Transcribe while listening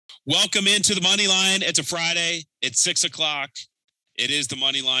Welcome into the Moneyline. It's a Friday. It's 6 o'clock. It is the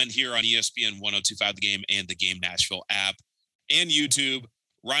Moneyline here on ESPN 102.5 The Game and the Game Nashville app and YouTube.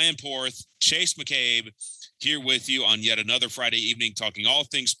 Ryan Porth, Chase McCabe here with you on yet another Friday evening, talking all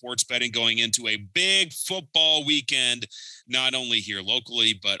things sports betting going into a big football weekend, not only here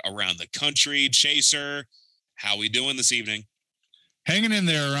locally, but around the country. Chaser, how we doing this evening? Hanging in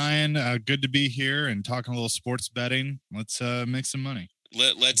there, Ryan. Good to be here and talking a little sports betting. Let's make some money.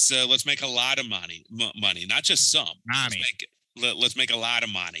 Let's make a lot of money, not just some. Let's make a lot of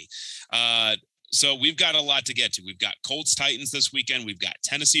money. So we've got a lot to get to. We've got Colts Titans this weekend. We've got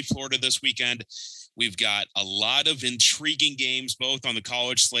Tennessee Florida this weekend. We've got a lot of intriguing games, both on the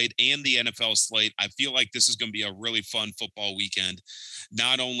college slate and the NFL slate. I feel like this is going to be a really fun football weekend,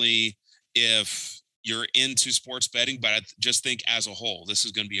 not only if you're into sports betting, but I just think as a whole, this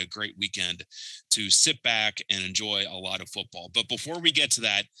is going to be a great weekend to sit back and enjoy a lot of football. But before we get to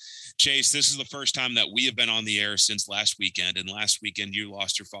that, Chase, this is the first time that we have been on the air since last weekend. And last weekend, you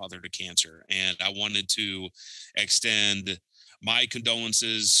lost your father to cancer. And I wanted to extend my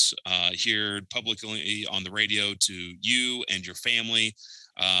condolences here publicly on the radio to you and your family.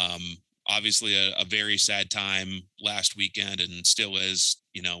 Obviously, a very sad time last weekend, and still is,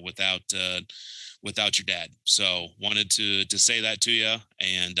 without your dad. So wanted to say that to you,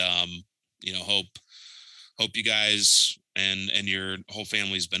 and hope you guys and your whole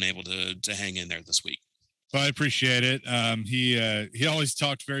family's been able to hang in there this week. Well, I appreciate it. He always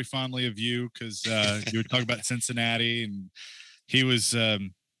talked very fondly of you because you would talk about Cincinnati, and he was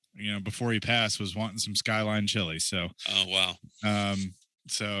before he passed was wanting some Skyline chili. So oh wow.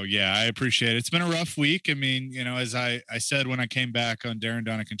 So yeah, I appreciate it. It's been a rough week. I mean, as I said when I came back on Darren,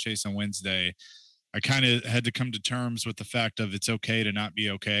 Donick, and Chase on Wednesday, I kind of had to come to terms with the fact of it's okay to not be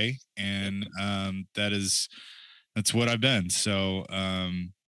okay. And that's what I've been. So,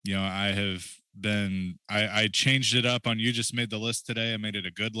 I changed it up on You Just Made the List today. I made it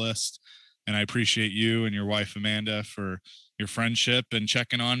a good list. And I appreciate you and your wife, Amanda, for your friendship and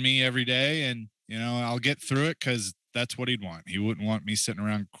checking on me every day. And, I'll get through it because that's what he'd want. He wouldn't want me sitting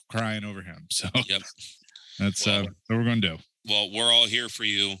around crying over him. So yep. That's what we're going to do. Well, we're all here for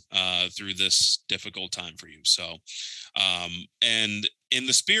you through this difficult time for you. So, and in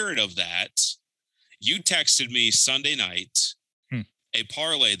the spirit of that, you texted me Sunday night a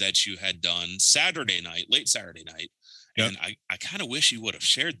parlay that you had done late Saturday night. Yep. And I kind of wish you would have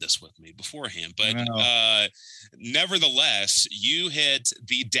shared this with me beforehand. But nevertheless, you hit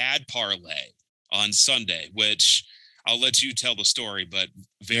the dad parlay on Sunday, which I'll let you tell the story, but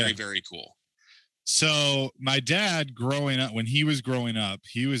very, very cool. So my dad when he was growing up,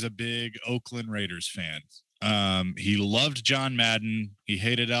 he was a big Oakland Raiders fan. He loved John Madden. He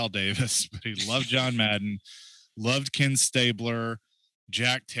hated Al Davis, but he loved John Madden, loved Ken Stabler,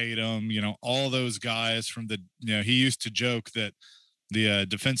 Jack Tatum, all those guys from he used to joke that the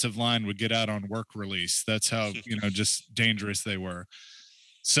defensive line would get out on work release. That's how, just dangerous they were.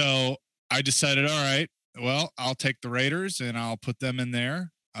 So I decided, all right, well, I'll take the Raiders and I'll put them in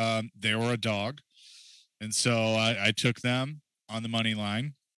there. They were a dog. And so I took them on the money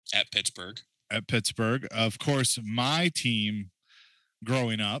line. At Pittsburgh. Of course, my team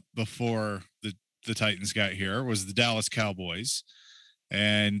growing up before the Titans got here was the Dallas Cowboys,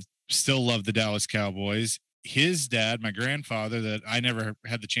 and still love the Dallas Cowboys. His dad, my grandfather, that I never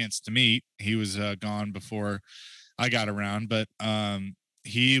had the chance to meet, he was gone before I got around, but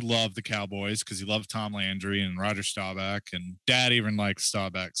he loved the Cowboys because he loved Tom Landry and Roger Staubach, and Dad even liked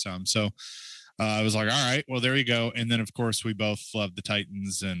Staubach some. So I was like, all right, well, there you go. And then, of course, we both loved the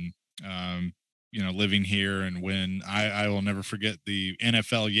Titans, and, living here. And when I will never forget the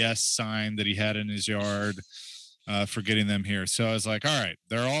NFL yes sign that he had in his yard for getting them here. So I was like, all right,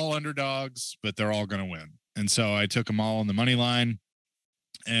 they're all underdogs, but they're all going to win. And so I took them all on the money line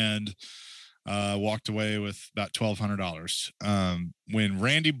and walked away with about $1,200. When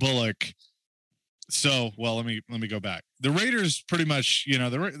Randy Bullock. So, well, let me go back. The Raiders pretty much,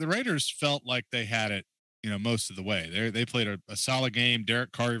 the Raiders felt like they had it, most of the way. They played a solid game.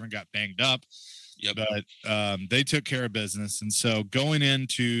 Derek Carr even got banged up. Yep. But they took care of business. And so going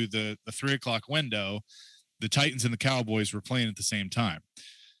into the 3 o'clock window, the Titans and the Cowboys were playing at the same time.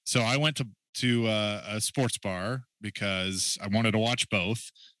 So I went to a sports bar because I wanted to watch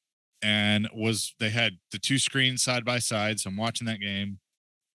both, and they had the two screens side by side. So I'm watching that game.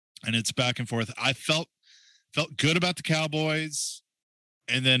 And it's back and forth. I felt good about the Cowboys,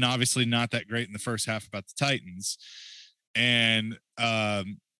 and then obviously not that great in the first half about the Titans. And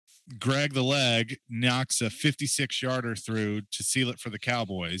Greg the Leg knocks a 56-yarder through to seal it for the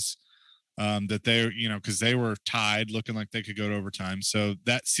Cowboys that they, because they were tied, looking like they could go to overtime. So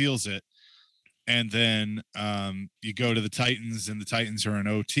that seals it. And then you go to the Titans, and the Titans are in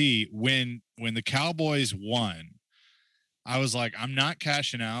OT. When the Cowboys won, I was like, I'm not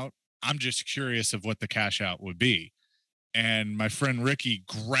cashing out. I'm just curious of what the cash out would be. And my friend Ricky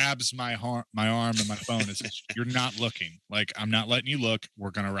grabs my arm and my phone and says, "You're not looking. Like, I'm not letting you look.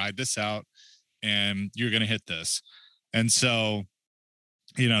 We're going to ride this out, and you're going to hit this." And so,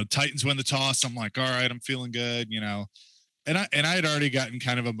 Titans win the toss. I'm like, all right, I'm feeling good, And I had already gotten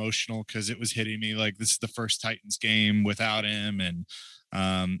kind of emotional because it was hitting me like this is the first Titans game without him, and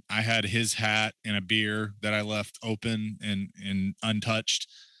I had his hat and a beer that I left open and untouched.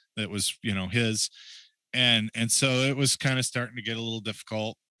 That was his, and so it was kind of starting to get a little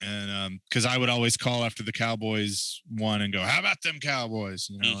difficult, and because I would always call after the Cowboys won and go, "How about them Cowboys?"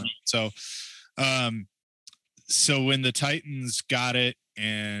 Mm-hmm. So when the Titans got it,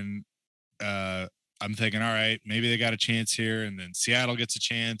 and I'm thinking, all right, maybe they got a chance here, and then Seattle gets a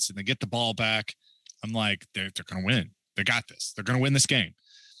chance, and they get the ball back. I'm like, they're going to win. They got this. They're going to win this game.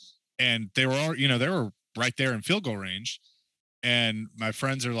 And they were all, they were right there in field goal range. And my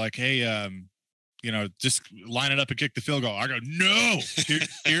friends are like, hey, just line it up and kick the field goal. I go, no.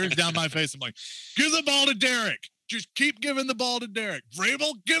 Tears down my face. I'm like, give the ball to Derek. Just keep giving the ball to Derek.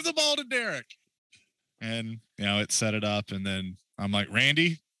 Vrabel, give the ball to Derek. And it set it up. And then I'm like,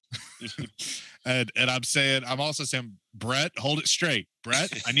 Randy. And I'm also saying, Brett, hold it straight.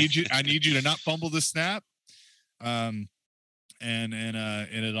 Brett, I need you to not fumble the snap. And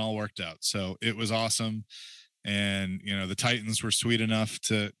it all worked out. So it was awesome. And the Titans were sweet enough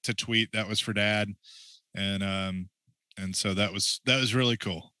to tweet that was for Dad. And so that was really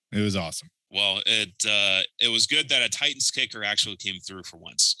cool. It was awesome. Well, it was good that a Titans kicker actually came through for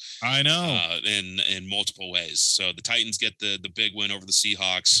once. I know. In multiple ways. So the Titans get the big win over the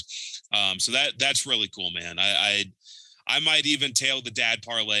Seahawks. So that's really cool, man. I might even tail the dad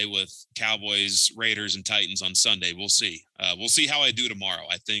parlay with Cowboys, Raiders, and Titans on Sunday. We'll see. We'll see how I do tomorrow.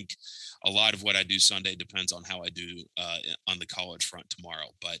 I think a lot of what I do Sunday depends on how I do on the college front tomorrow.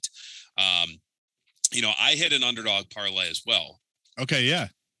 But I hit an underdog parlay as well. Okay, yeah.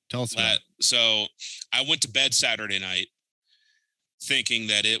 Tell us about it. So I went to bed Saturday night thinking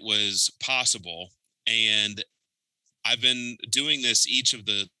that it was possible. And I've been doing this each of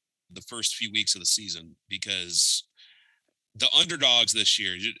the first few weeks of the season because the underdogs this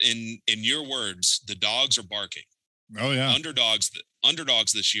year, in your words, the dogs are barking. Oh, yeah.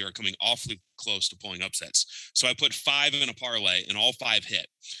 Underdogs this year are coming awfully close to pulling upsets. So I put 5 in a parlay and all 5 hit.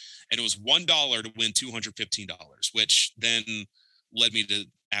 And it was $1 to win $215, which then led me to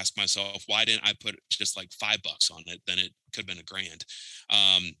ask myself, why didn't I put just like $5 on it? Then it could have been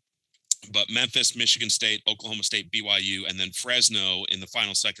 $1,000. But Memphis, Michigan State, Oklahoma State, BYU, and then Fresno in the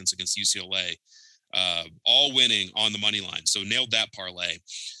final seconds against UCLA, all winning on the money line. So nailed that parlay.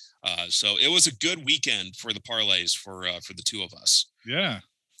 So it was a good weekend for the parlays for the two of us. Yeah.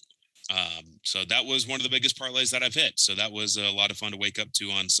 So that was one of the biggest parlays that I've hit. So that was a lot of fun to wake up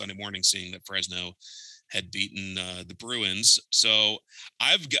to on Sunday morning, seeing that Fresno had beaten the Bruins. So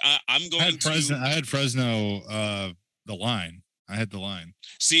I had Fresno the line. I had the line.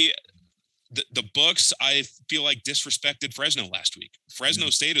 See, the books, I feel like, disrespected Fresno last week. Fresno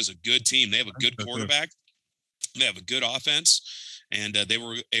State is a good team. They have a good quarterback. They have a good offense, and they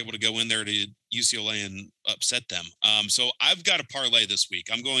were able to go in there to UCLA and upset them. So I've got a parlay this week.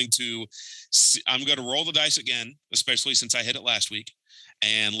 I'm going to roll the dice again, especially since I hit it last week,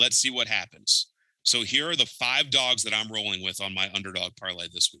 and let's see what happens. So here are the 5 dogs that I'm rolling with on my underdog parlay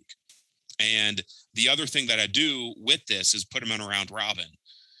this week. And the other thing that I do with this is put them in a round robin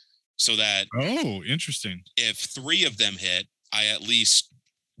so that interesting. If 3 of them hit, I at least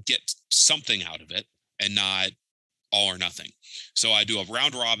get something out of it and not all or nothing. So I do a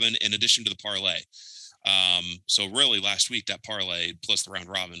round robin in addition to the parlay. So really last week, that parlay plus the round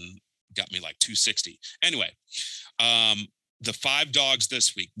robin got me like 260. Anyway, the 5 dogs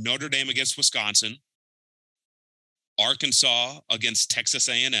this week: Notre Dame against Wisconsin, Arkansas against Texas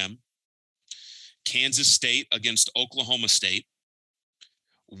A&M, Kansas State against Oklahoma State,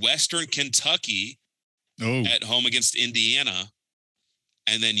 Western Kentucky at home against Indiana,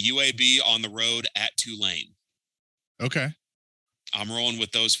 and then UAB on the road at Tulane. Okay. I'm rolling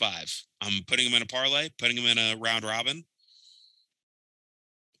with those 5. I'm putting them in a parlay, putting them in a round robin.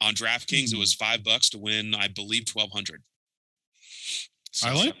 On DraftKings, it was $5 to win, I believe, $1,200. So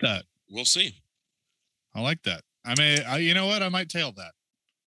I like that. We'll see. I like that. You know what? I might tail that.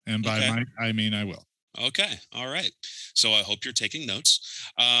 And by I mean I will. Okay. All right. So I hope you're taking notes.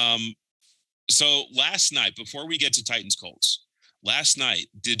 So last night, before we get to Titans Colts, last night,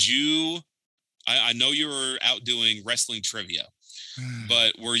 did you, I know you were out doing wrestling trivia,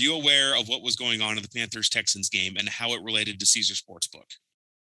 but were you aware of what was going on in the Panthers-Texans game and how it related to Caesar Sportsbook?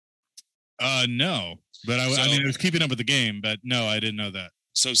 No, but I mean, I was keeping up with the game, but no, I didn't know that.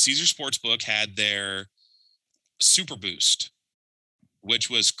 So Caesar Sportsbook had their Super Boost, which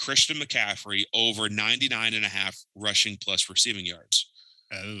was Christian McCaffrey over 99.5 rushing plus receiving yards.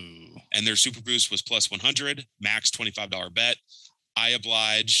 Oh. And their Super Boost was plus 100, max $25 bet. I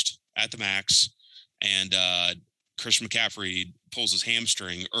obliged at the max, and Christian McCaffrey pulls his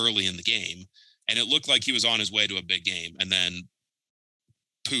hamstring early in the game, and it looked like he was on his way to a big game, and then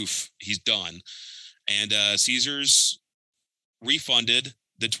poof, he's done. And Caesars refunded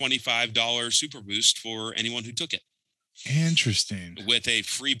the $25 Super Boost for anyone who took it. Interesting. With a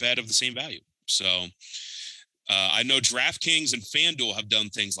free bet of the same value. So I know DraftKings and FanDuel have done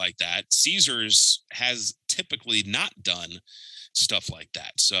things like that. Caesars has typically not done stuff like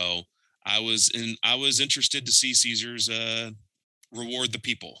that. So I was interested to see Caesars reward the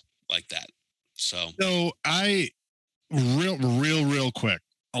people like that. So I real quick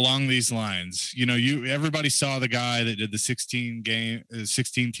along these lines, you know, everybody saw the guy that did the 16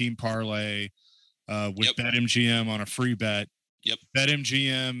 team parlay with BetMGM on a free bet. Yep.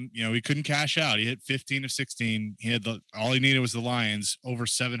 BetMGM, you know, he couldn't cash out. He hit 15 of 16. He had all he needed was the Lions over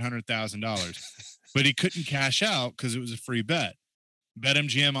 $700,000, but he couldn't cash out because it was a free bet.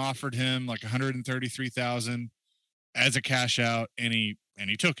 BetMGM offered him like $133,000 as a cash out, and he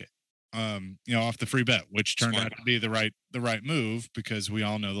took it. You know, off the free bet, which turned out to be the right move because we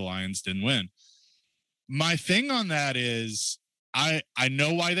all know the Lions didn't win. My thing on that is I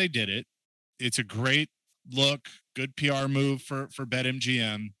know why they did it. It's a great look, good PR move for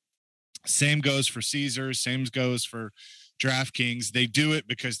BetMGM. Same goes for Caesars, same goes for DraftKings. They do it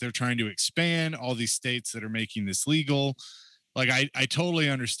because they're trying to expand all these states that are making this legal. Like I totally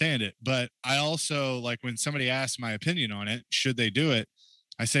understand it, but I also, like, when somebody asks my opinion on it, should they do it?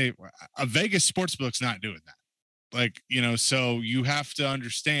 I say a Vegas sportsbook's not doing that. Like, you know, so you have to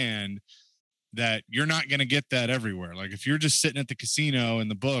understand that you're not going to get that everywhere. Like, if you're just sitting at the casino in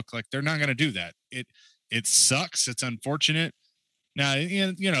the book, like, they're not going to do that. It sucks. It's unfortunate. Now,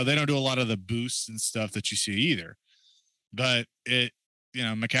 you know, they don't do a lot of the boosts and stuff that you see either, but you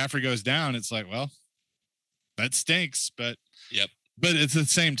know, McCaffrey goes down. It's like, well, that stinks, but yep. But it's at the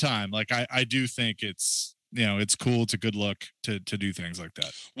same time, like, I do think it's, you know, it's cool. It's a good look to do things like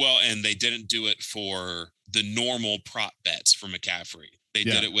that. Well, and they didn't do it for the normal prop bets for McCaffrey. They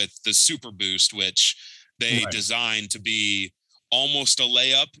did it with the Super Boost, which they designed to be almost a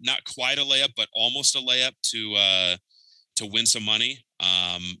layup, not quite a layup, but almost a layup to win some money.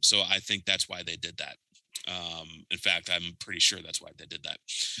 So I think that's why they did that. In fact, I'm pretty sure that's why they did that.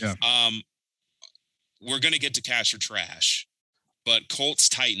 Yeah. We're going to get to cash or trash. But Colts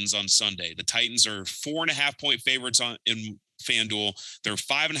Titans on Sunday. The Titans are 4.5-point favorites in FanDuel. They're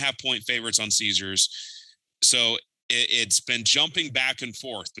 5.5-point favorites on Caesars. So it's been jumping back and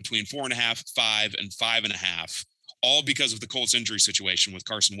forth between 4.5, 5, and 5.5, all because of the Colts injury situation with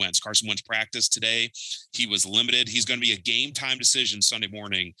Carson Wentz. Carson Wentz practiced today. He was limited. He's going to be a game time decision Sunday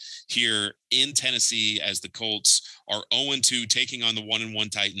morning here in Tennessee as the Colts are 0-2 taking on the 1-1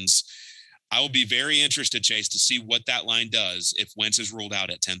 Titans. I will be very interested, Chase, to see what that line does if Wentz is ruled out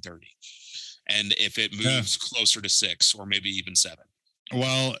at 10:30 and if it moves closer to 6 or maybe even 7.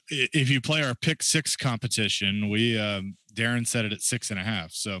 Well, if you play our pick 6 competition, Darren set it at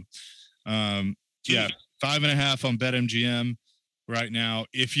 6.5. So, 5.5 on BetMGM right now.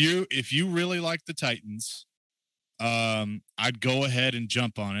 If you really like the Titans, I'd go ahead and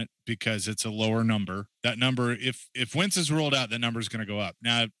jump on it because it's a lower number. That number, if Wentz is ruled out, that number is going to go up.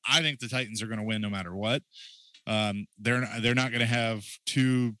 Now, I think the Titans are going to win no matter what. They're not going to have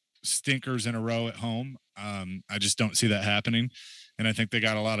 2 stinkers in a row at home. I just don't see that happening. And I think they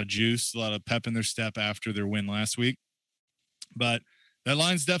got a lot of juice, a lot of pep in their step after their win last week. But that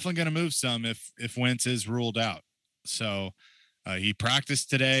line's definitely going to move some if Wentz is ruled out. So he practiced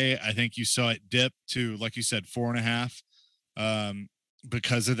today. I think you saw it dip to, like you said, 4.5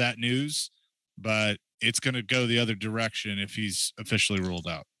 because of that news. But it's going to go the other direction if he's officially ruled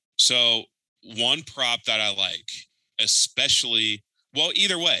out. So one prop that I like, especially, well,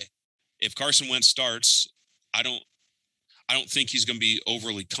 either way, if Carson Wentz starts, I don't think he's going to be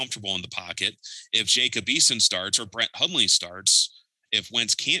overly comfortable in the pocket. If Jacob Eason starts or Brett Hundley starts, if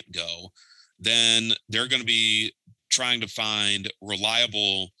Wentz can't go, then they're going to be trying to find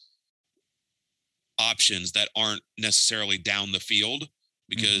reliable options that aren't necessarily down the field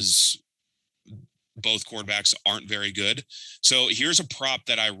because both quarterbacks aren't very good. So here's a prop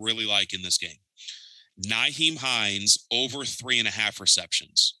that I really like in this game. Nyheim Hines over 3.5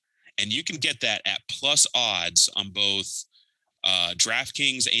 receptions. And you can get that at plus odds on both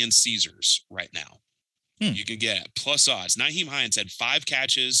DraftKings and Caesars right now. You can get plus odds. Nyheim Hines had 5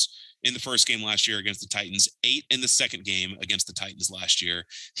 catches in the first game last year against the Titans, 8 in the second game against the Titans last year.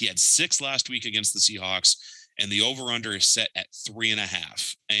 He had 6 last week against the Seahawks, and the over-under is set at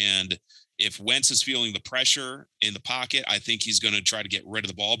 3.5. And if Wentz is feeling the pressure in the pocket, I think he's going to try to get rid of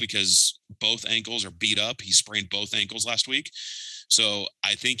the ball because both ankles are beat up. He sprained both ankles last week. So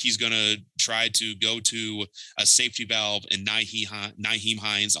I think he's going to try to go to a safety valve in Nyheim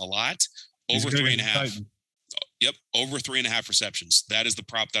Hines a lot. Over 3.5. Yep, over 3.5 receptions. That is the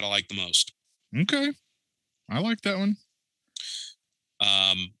prop that I like the most. Okay. I like that one.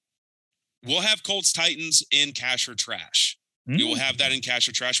 We'll have Colts Titans in cash or trash. We will have that in cash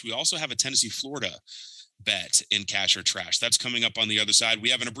or trash. We also have a Tennessee Florida bet in cash or trash. That's coming up on the other side. We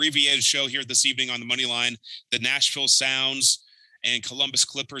have an abbreviated show here this evening on the Moneyline. The Nashville Sounds and Columbus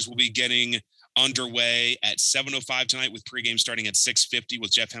Clippers will be getting underway at 7:05 tonight, with pregame starting at 6:50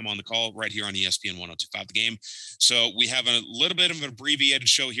 with Jeff Hem on the call right here on ESPN 102.5 The Game. So we have a little bit of an abbreviated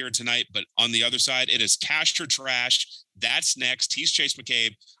show here tonight, but on the other side, it is cash or trash. That's next. He's Chase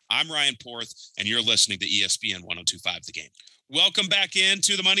McCabe. I'm Ryan Porth, and you're listening to ESPN 102.5 The Game. Welcome back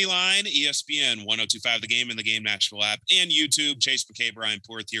into the Moneyline, ESPN 102.5 The Game and the Game Nashville app and YouTube. Chase McCabe, Ryan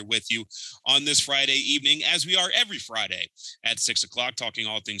Porth here with you on this Friday evening, as we are every Friday at 6 o'clock, talking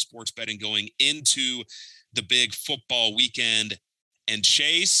all things sports betting going into the big football weekend. And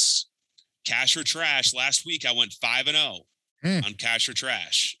Chase, cash or trash, last week I went 5-0 on cash or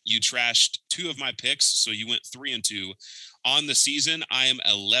trash. You trashed 2 of my picks, so you went 3-2 on the season. I am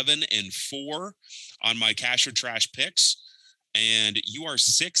 11-4 on my cash or trash picks. And you are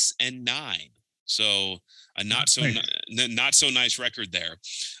 6-9, so a not so nice record there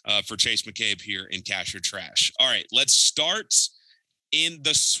for Chase McCabe here in cash or trash. All right, let's start in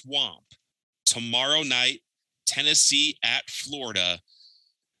the swamp. Tomorrow night, Tennessee at Florida.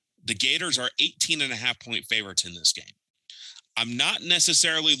 The Gators are 18.5-point favorites in this game. I'm not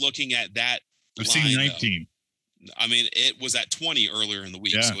necessarily looking at that. I've seen 19. Though. I mean, it was at 20 earlier in the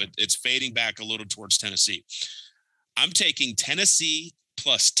week, so it's fading back a little towards Tennessee. I'm taking Tennessee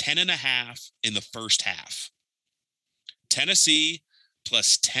plus 10.5 in the first half. Tennessee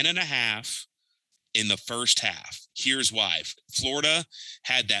plus 10.5 in the first half. Here's why. Florida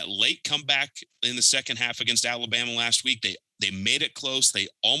had that late comeback in the second half against Alabama last week. They made it close. They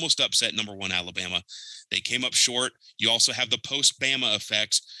almost upset number 1 Alabama. They came up short. You also have the post-Bama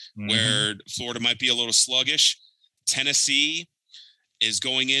effect where Florida might be a little sluggish. Tennessee is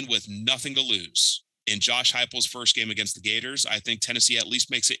going in with nothing to lose. In Josh Heupel's first game against the Gators, I think Tennessee at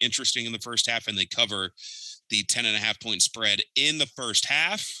least makes it interesting in the first half, and they cover the 10.5-point spread in the first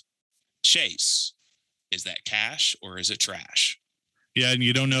half. Chase, is that cash or is it trash? Yeah, and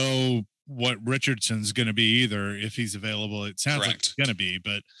you don't know what Richardson's going to be either if he's available. It sounds like it's going to be,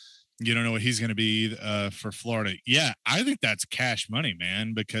 but you don't know what he's going to be for Florida. Yeah, I think that's cash money,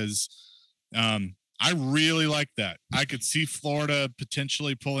 man, because I really like that. I could see Florida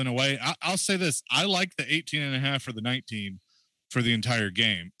potentially pulling away. I'll say this. I like the 18.5 or the 19 for the entire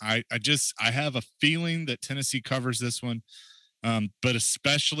game. I have a feeling that Tennessee covers this one, but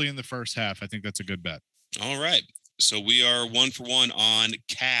especially in the first half, I think that's a good bet. All right. So we are 1 for 1 on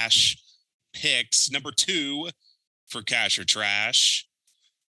cash picks. Number 2 for cash or trash.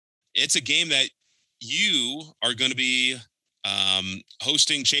 It's a game that you are going to be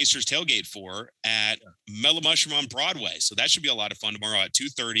hosting Chasers Tailgate for at Mellow Mushroom on Broadway. So that should be a lot of fun tomorrow at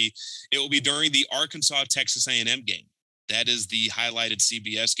 2:30. It will be during the Arkansas-Texas A&M game. That is the highlighted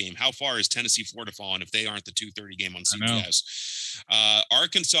CBS game. How far is Tennessee-Florida falling if they aren't the 2:30 game on CBS?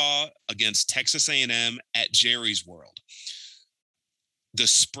 Arkansas against Texas A&M at Jerry's World. The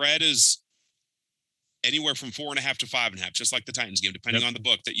spread is anywhere from 4.5 to 5.5, just like the Titans game, depending on the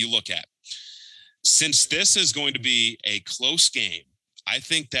book that you look at. Since this is going to be a close game, I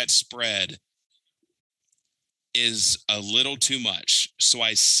think that spread is a little too much. So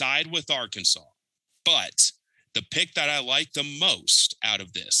I side with Arkansas. But the pick that I like the most out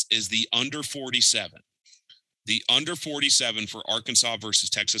of this is the under 47. The under 47 for Arkansas versus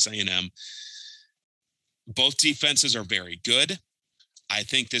Texas A&M. Both defenses are very good. I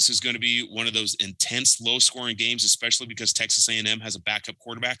think this is going to be one of those intense, low-scoring games, especially because Texas A&M has a backup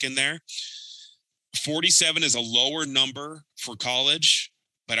quarterback in there. 47 is a lower number for college,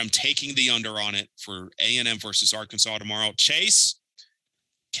 but I'm taking the under on it for A&M versus Arkansas tomorrow. Chase,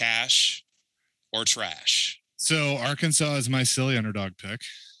 cash or trash? So Arkansas is my silly underdog pick,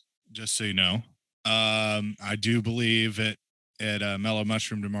 just so you know. I do believe it at Mellow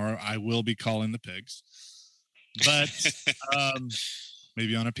Mushroom tomorrow. I will be calling the pigs, but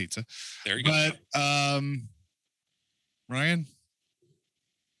maybe on a pizza. There you go. But Ryan,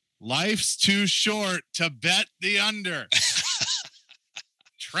 life's too short to bet the under.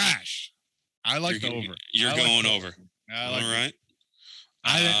 Trash. I like the over. You're going over. All right.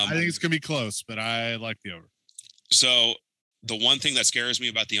 I think it's going to be close, but I like the over. So the one thing that scares me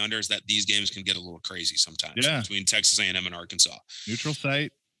about the under is that these games can get a little crazy sometimes between Texas A&M and Arkansas. Neutral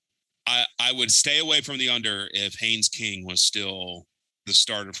site. I would stay away from the under if Haynes King was still the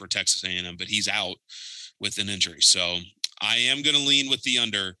starter for Texas A&M, but he's out with an injury. So I am going to lean with the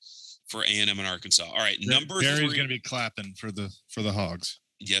under for A&M and Arkansas. All right, number Barry's 3. going to be clapping for the Hogs.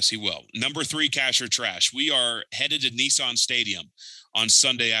 Yes, he will. Number 3, cash or trash. We are headed to Nissan Stadium on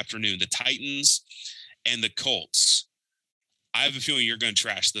Sunday afternoon. The Titans and the Colts. I have a feeling you're going to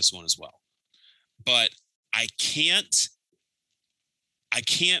trash this one as well. But I can't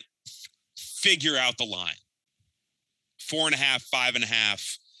figure out the line. 4.5,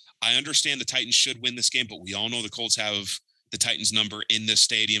 5.5. I understand the Titans should win this game, but we all know the Colts have the Titans number in this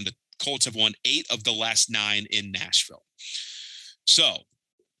stadium. The Colts have won 8 of the last 9 in Nashville. So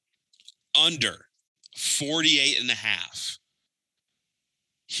under 48.5.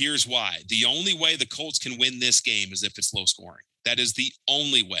 Here's why. The only way the Colts can win this game is if it's low scoring. That is the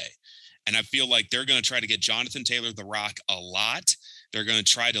only way. And I feel like they're going to try to get Jonathan Taylor the rock a lot. They're going to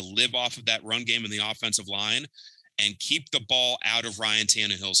try to live off of that run game in the offensive line and keep the ball out of Ryan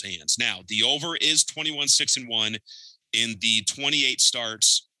Tannehill's hands. Now, the over is 21-6-1 in the 28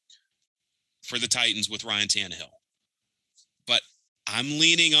 starts for the Titans with Ryan Tannehill. But I'm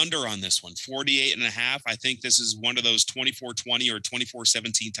leaning under on this one, 48.5. I think this is one of those 24-20 or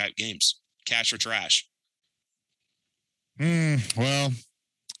 24-17 type games. Cash or trash. Well,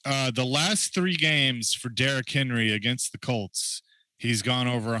 the last 3 games for Derrick Henry against the Colts, he's gone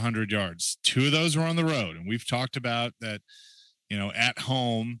over 100 yards. 2 of those were on the road, and we've talked about that. At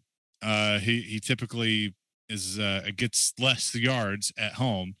home, he typically gets less yards at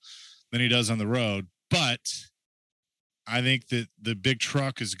home than he does on the road. But I think that the big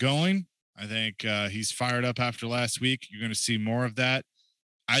truck is going. I think he's fired up after last week. You're going to see more of that.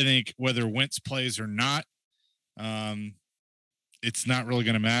 I think whether Wentz plays or not, it's not really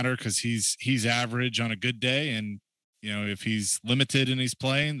going to matter because he's average on a good day. And, if he's limited and he's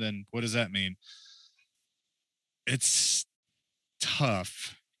playing, then what does that mean? It's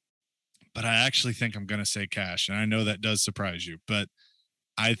tough, but I actually think I'm going to say cash. And I know that does surprise you, but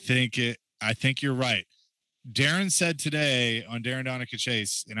I think you're right. Darren said today on Darren Donica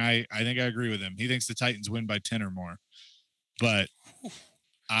Chase, and I think I agree with him. He thinks the Titans win by 10 or more, but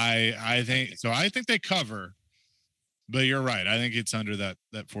I think they cover, but you're right. I think it's under that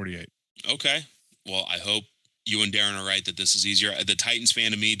 48. Okay. Well, I hope you and Darren are right that this is easier. The Titans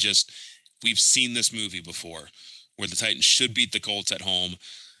fan of me we've seen this movie before where the Titans should beat the Colts at home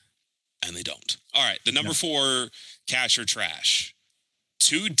and they don't. All right. The number 4, cash or trash.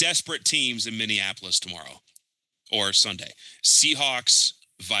 2 desperate teams in Minneapolis tomorrow or Sunday. Seahawks,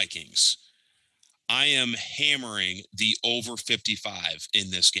 Vikings. I am hammering the over 55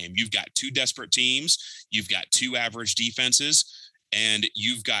 in this game. You've got 2 desperate teams. You've got 2 average defenses, and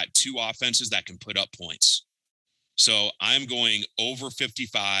you've got 2 offenses that can put up points. So I'm going over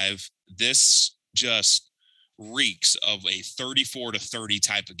 55. This just reeks of a 34-30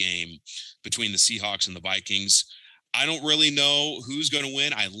 type of game between the Seahawks and the Vikings. I don't really know who's going to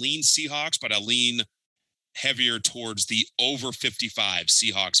win. I lean Seahawks, but I lean heavier towards the over 55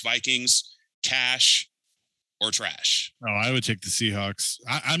 Seahawks, Vikings. Cash or trash? Oh, I would take the Seahawks.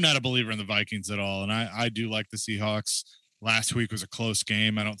 I'm not a believer in the Vikings at all, and I do like the Seahawks. Last week was a close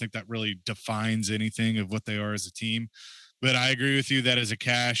game. I don't think that really defines anything of what they are as a team, but I agree with you that as a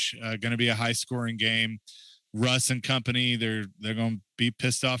cash, going to be a high scoring game. Russ and company, they're going to be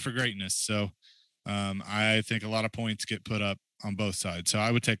pissed off for greatness. So I think a lot of points get put up on both sides. So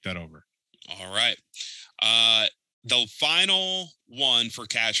I would take that over. All right. The final one for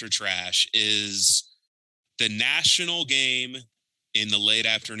cash or trash is the national game in the late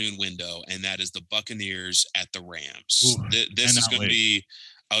afternoon window, and that is the Buccaneers at the Rams. Ooh, this is going to be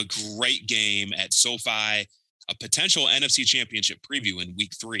a great game at SoFi, a potential NFC Championship preview in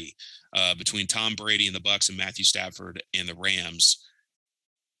Week 3 between Tom Brady and the Bucs and Matthew Stafford and the Rams.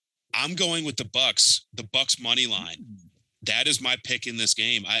 I'm going with the Bucs money line. That is my pick in this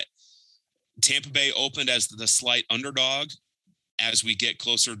game. Tampa Bay opened as the slight underdog. As we get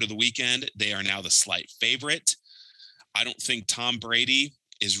closer to the weekend, they are now the slight favorite. I don't think Tom Brady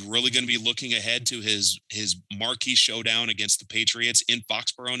is really going to be looking ahead to his marquee showdown against the Patriots in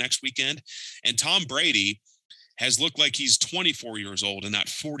Foxborough next weekend. And Tom Brady has looked like he's 24 years old and not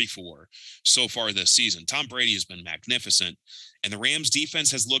 44 so far this season. Tom Brady has been magnificent, and the Rams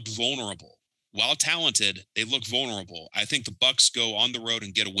defense has looked vulnerable. While talented, they look vulnerable. I think the Bucks go on the road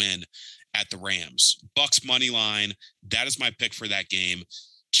and get a win at the Rams. Bucks money line. That is my pick for that game.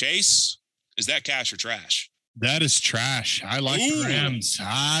 Chase, is that cash or trash? That is trash. I like the Rams.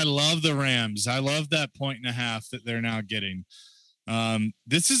 I love the Rams. I love that 1.5 that they're now getting.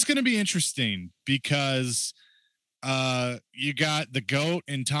 This is going to be interesting because you got the GOAT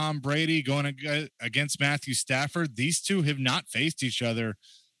and Tom Brady going against Matthew Stafford. These two have not faced each other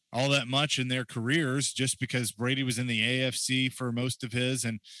all that much in their careers, just because Brady was in the AFC for most of his,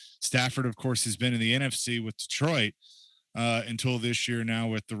 and Stafford, of course, has been in the NFC with Detroit until this year now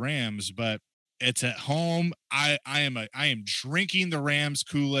with the Rams. But it's at home. I am drinking the Rams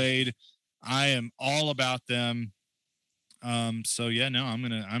Kool-Aid. I am all about them. So yeah, no, I'm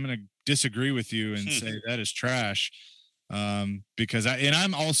gonna disagree with you and say that is trash. Because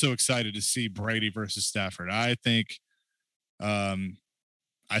I'm also excited to see Brady versus Stafford. I think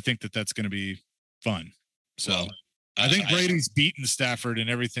that's going to be fun. So well, I think Brady's beaten Stafford in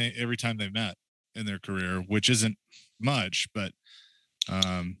every time they've met in their career, which isn't much, but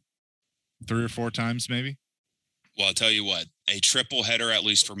 3 or 4 times maybe. Well, I'll tell you what, a triple header, at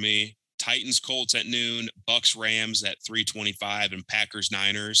least for me: Titans Colts at noon, Bucks Rams at 3:25, and Packers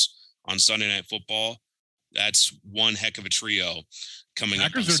Niners on Sunday Night Football. That's one heck of a trio coming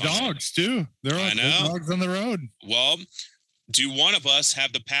up. Packers are dogs too. They're dogs on the road. Well, do one of us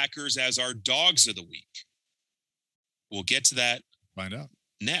have the Packers as our dogs of the week? We'll get to that. Find out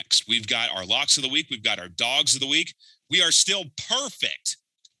next. We've got our locks of the week. We've got our dogs of the week. We are still perfect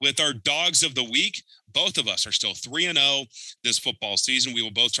with our dogs of the week. Both of us are still 3-0 this football season. We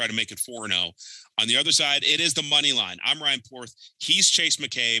will both try to make it 4-0. On the other side, it is the money line. I'm Ryan Porth. He's Chase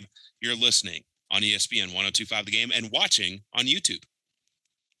McCabe. You're listening on ESPN 102.5 The Game and watching on YouTube.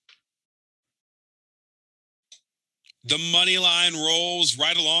 The money line rolls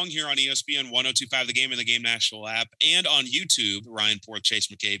right along here on ESPN 102.5 The Game and the Game Nashville app, and on YouTube. Ryan Porth, Chase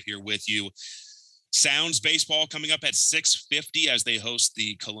McCabe here with you. Sounds baseball coming up at 6:50 as they host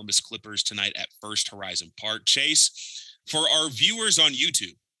the Columbus Clippers tonight at First Horizon Park. Chase, for our viewers on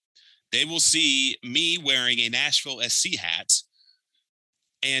YouTube, they will see me wearing a Nashville SC hat,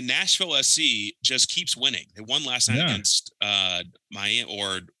 and Nashville SC just keeps winning. They won last night against Miami,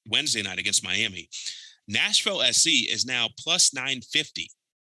 or Wednesday night against Miami. Nashville SC is now plus 950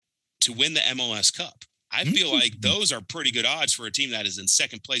 to win the MLS Cup. I feel like those are pretty good odds for a team that is in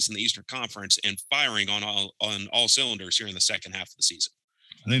second place in the Eastern Conference and firing on all cylinders here in the second half of the season.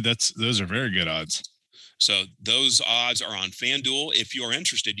 I think those are very good odds. So those odds are on FanDuel. If you're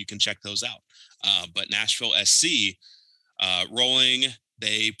interested, you can check those out. But Nashville SC rolling.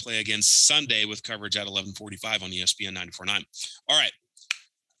 They play again Sunday with coverage at 11:45 on ESPN 94.9. All right.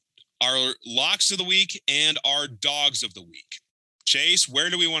 Our locks of the week and our dogs of the week. Chase,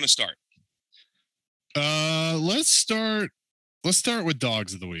 where do we want to start? Let's start with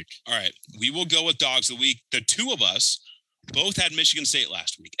dogs of the week. All right. We will go with dogs of the week. The two of us both had Michigan State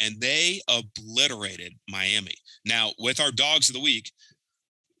last week, and they obliterated Miami. Now, with our dogs of the week,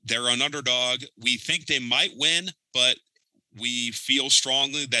 they're an underdog. We think they might win, but we feel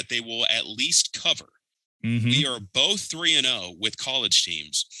strongly that they will at least cover. Mm-hmm. We are both 3-0 with college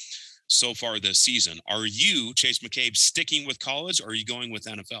teams so far this season. Are you, Chase McCabe, sticking with college, or are you going with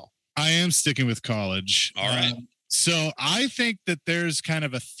NFL? I am sticking with college. All right. So I think that there's kind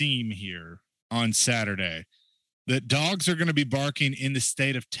of a theme here on Saturday that dogs are going to be barking in the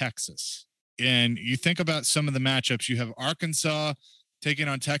state of Texas. And you think about some of the matchups. You have Arkansas taking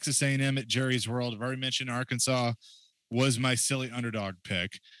on Texas A&M at Jerry's World. I've already mentioned Arkansas was my silly underdog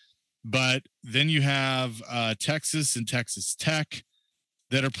pick. But then you have Texas and Texas Tech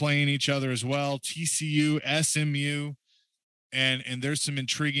that are playing each other as well. TCU, SMU, and there's some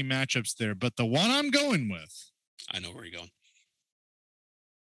intriguing matchups there. But the one I'm going with, I know where you're going.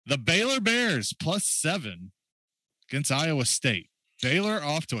 The Baylor Bears +7 against Iowa State. Baylor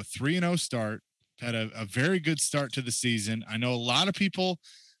off to a 3-0 start, had a very good start to the season. I know a lot of people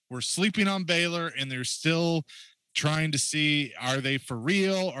were sleeping on Baylor, and they're still trying to see, are they for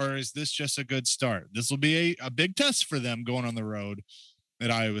real, or is this just a good start? This will be a big test for them going on the road at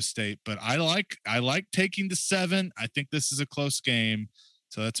Iowa State, but I like taking the 7. I think this is a close game,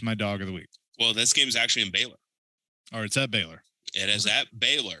 so that's my dog of the week. Well, this game is actually in Baylor. Or it's at Baylor. It is at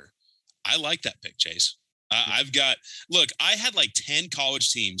Baylor. I like that pick, Chase. I had like 10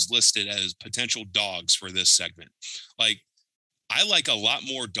 college teams listed as potential dogs for this segment. Like, I like a lot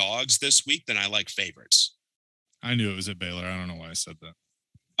more dogs this week than I like favorites. I knew it was at Baylor. I don't know why I said that.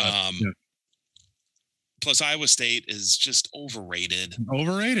 Plus, Iowa State is just overrated.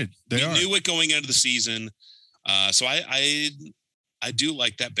 Overrated. We knew it going into the season. So I do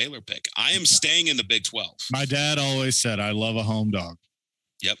like that Baylor pick. I am staying in the Big 12. My dad always said, I love a home dog.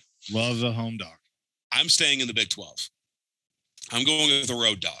 Yep. Love the home dog. I'm staying in the Big 12. I'm going with the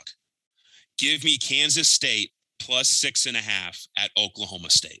road dog. Give me Kansas State plus 6.5 at Oklahoma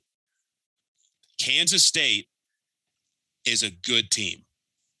State. Kansas State is a good team.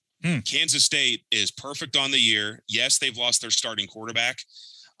 Kansas State is perfect on the year. Yes, they've lost their starting quarterback,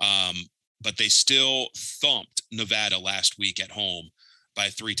 but they still thumped Nevada last week at home by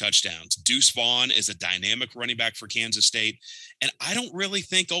 3 touchdowns. Deuce Vaughn is a dynamic running back for Kansas State, and I don't really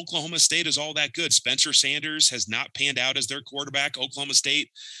think Oklahoma State is all that good. Spencer Sanders has not panned out as their quarterback. Oklahoma State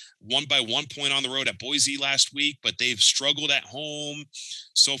won by 1 point on the road at Boise last week, but they've struggled at home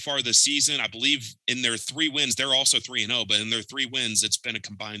so far this season. I believe in their 3 wins, they're also 3-0, but in their 3 wins, it's been a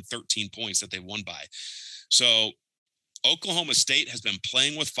combined 13 points that they've won by. So Oklahoma State has been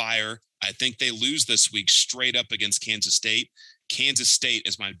playing with fire. I think they lose this week straight up against Kansas State. Kansas State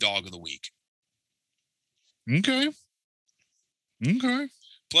is my dog of the week. Okay.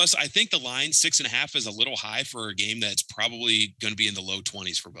 Plus, I think the line 6.5 is a little high for a game that's probably going to be in the low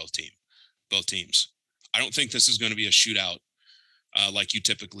 20s for both teams. I don't think this is going to be a shootout like you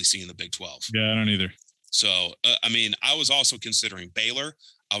typically see in the Big 12. Yeah, I don't either. So, I was also considering Baylor.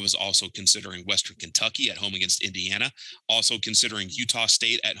 I was also considering Western Kentucky at home against Indiana. Also considering Utah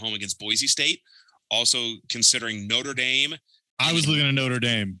State at home against Boise State. Also considering Notre Dame. I was looking at Notre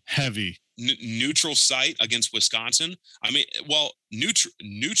Dame heavy. Neutral site against Wisconsin.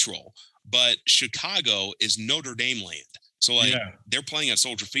 Neutral, but Chicago is Notre Dame land. So they're playing at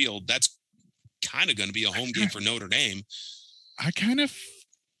Soldier Field. That's kind of going to be a home game for Notre Dame.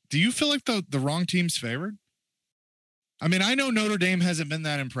 Do you feel like the wrong team's favored? I know Notre Dame hasn't been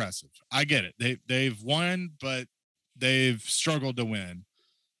that impressive. I get it. They've won, but they've struggled to win.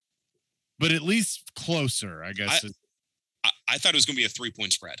 But at least closer, I guess. I thought it was going to be a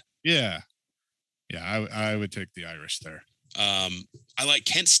 3-point spread. Yeah. Yeah, I would take the Irish there. I like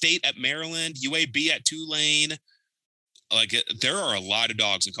Kent State at Maryland, UAB at Tulane. There are a lot of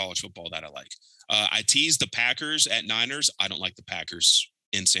dogs in college football that I like. I teased the Packers at Niners. I don't like the Packers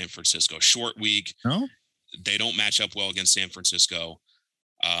in San Francisco. Short week. No? They don't match up well against San Francisco.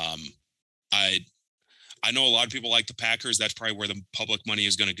 I know a lot of people like the Packers. That's probably where the public money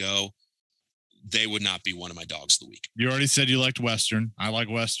is going to go. They would not be one of my dogs of the week. You already said you liked Western. I like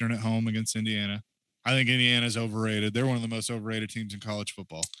Western at home against Indiana. I think Indiana's overrated. They're one of the most overrated teams in college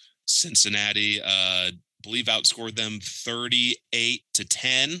football. Cincinnati, believe outscored them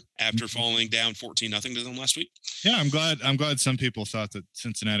 38-10 after falling down 14-0 to them last week. Yeah, I'm glad some people thought that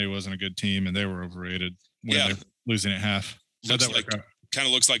Cincinnati wasn't a good team and they were overrated when they're losing at half. Kind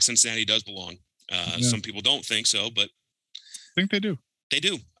of looks like Cincinnati does belong. Some people don't think so, but I think they do. They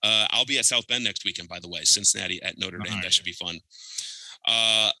do. I'll be at South Bend next weekend, by the way. Cincinnati at Notre Dame. That should be fun.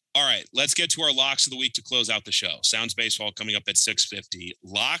 All right, let's get to our locks of the week to close out the show. Sounds Baseball coming up at 6:50.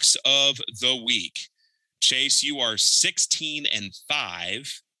 Locks of the week. Chase, you are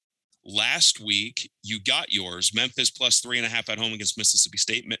 16-5. Last week, you got yours. Memphis plus 3.5 at home against Mississippi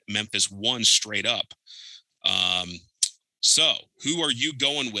State. Memphis won straight up. So who are you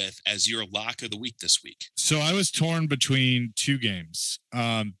going with as your lock of the week this week? So I was torn between 2 games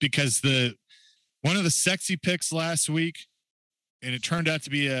because one of the sexy picks last week, and it turned out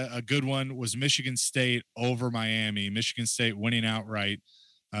to be a good one, was Michigan State over Miami. Michigan State winning outright,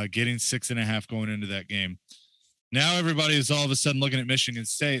 getting 6.5 going into that game. Now everybody is all of a sudden looking at Michigan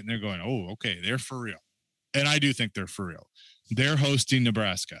State and they're going, oh, okay, they're for real. And I do think they're for real. They're hosting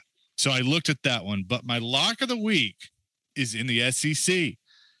Nebraska. So I looked at that one, but my lock of the week is in the SEC.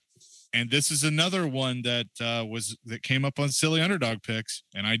 And this is another one that came up on Silly Underdog Picks,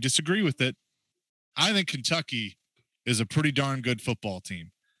 and I disagree with it. I think Kentucky is a pretty darn good football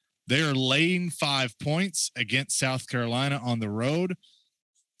team. They are laying 5 points against South Carolina on the road.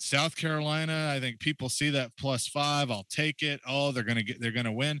 South Carolina, I think people see that +5. I'll take it. Oh, they're going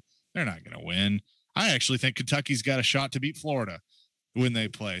to win. They're not going to win. I actually think Kentucky's got a shot to beat Florida when they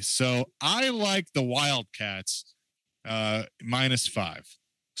play. So I like the Wildcats -5.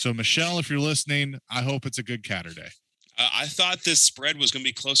 So Michelle, if you're listening, I hope it's a good Catterday. I thought this spread was going to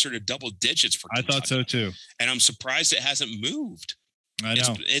be closer to double digits for Kentucky. I thought so too. And I'm surprised it hasn't moved. I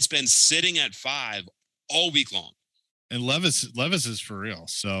know. It's been sitting at 5 all week long. And Levis is for real.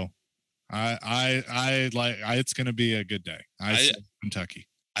 So I like it's going to be a good day. Kentucky.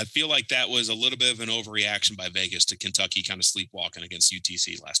 I feel like that was a little bit of an overreaction by Vegas to Kentucky kind of sleepwalking against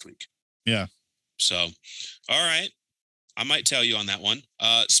UTC last week. Yeah. So, all right. I might tell you on that one.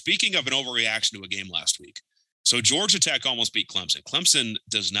 Speaking of an overreaction to a game last week, so Georgia Tech almost beat Clemson. Clemson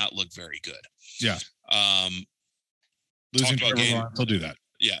does not look very good. Yeah. Losing to Trevor, they'll do that.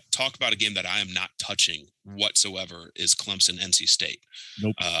 Yeah, talk about a game that I am not touching whatsoever is Clemson NC State.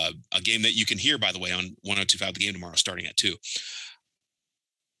 Nope. A game that you can hear, by the way, on 102.5 The Game tomorrow, starting at 2.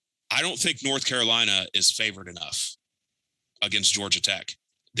 I don't think North Carolina is favored enough against Georgia Tech.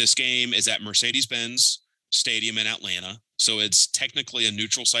 This game is at Mercedes-Benz Stadium in Atlanta, so it's technically a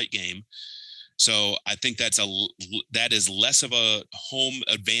neutral site game. So I think that is less of a home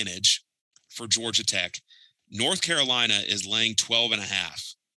advantage for Georgia Tech. North Carolina is laying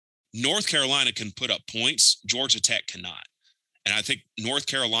 12.5. North Carolina can put up points. Georgia Tech cannot. And I think North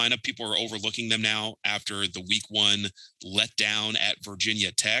Carolina, people are overlooking them now after the week 1 letdown at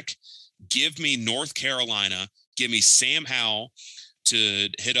Virginia Tech. Give me North Carolina. Give me Sam Howell to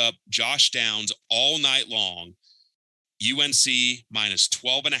hit up Josh Downs all night long. UNC minus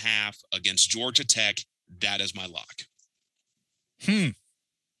 12.5 against Georgia Tech. That is my lock.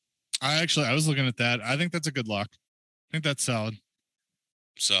 I was looking at that. I think that's a good lock. I think that's solid.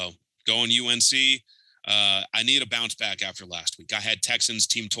 So going UNC. I need a bounce back after last week. I had Texans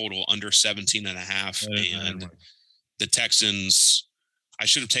team total under 17.5, and the Texans, I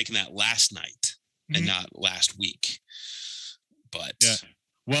should have taken that last night and not last week. But yeah,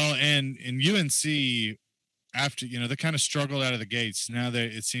 well, and in UNC, after they kind of struggled out of the gates. Now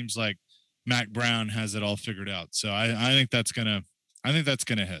it seems like Mac Brown has it all figured out. So I think that's gonna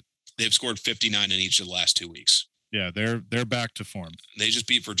hit. They've scored 59 in each of the last 2 weeks. Yeah, they're back to form. They just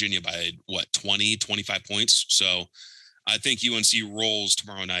beat Virginia by 20, 25 points. So I think UNC rolls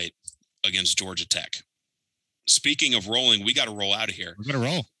tomorrow night against Georgia Tech. Speaking of rolling, we got to roll out of here. We got to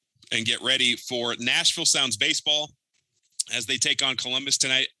roll and get ready for Nashville Sounds baseball as they take on Columbus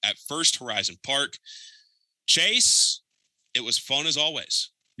tonight at First Horizon Park. Chase, it was fun as always.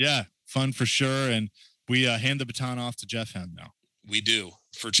 Yeah, fun for sure. And we hand the baton off to Jeff Hem now. We do.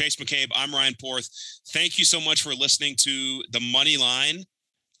 For Chase McCabe, I'm Ryan Porth. Thank you so much for listening to the Moneyline.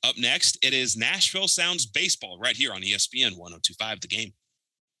 Up next, it is Nashville Sounds Baseball right here on ESPN 102.5 The Game.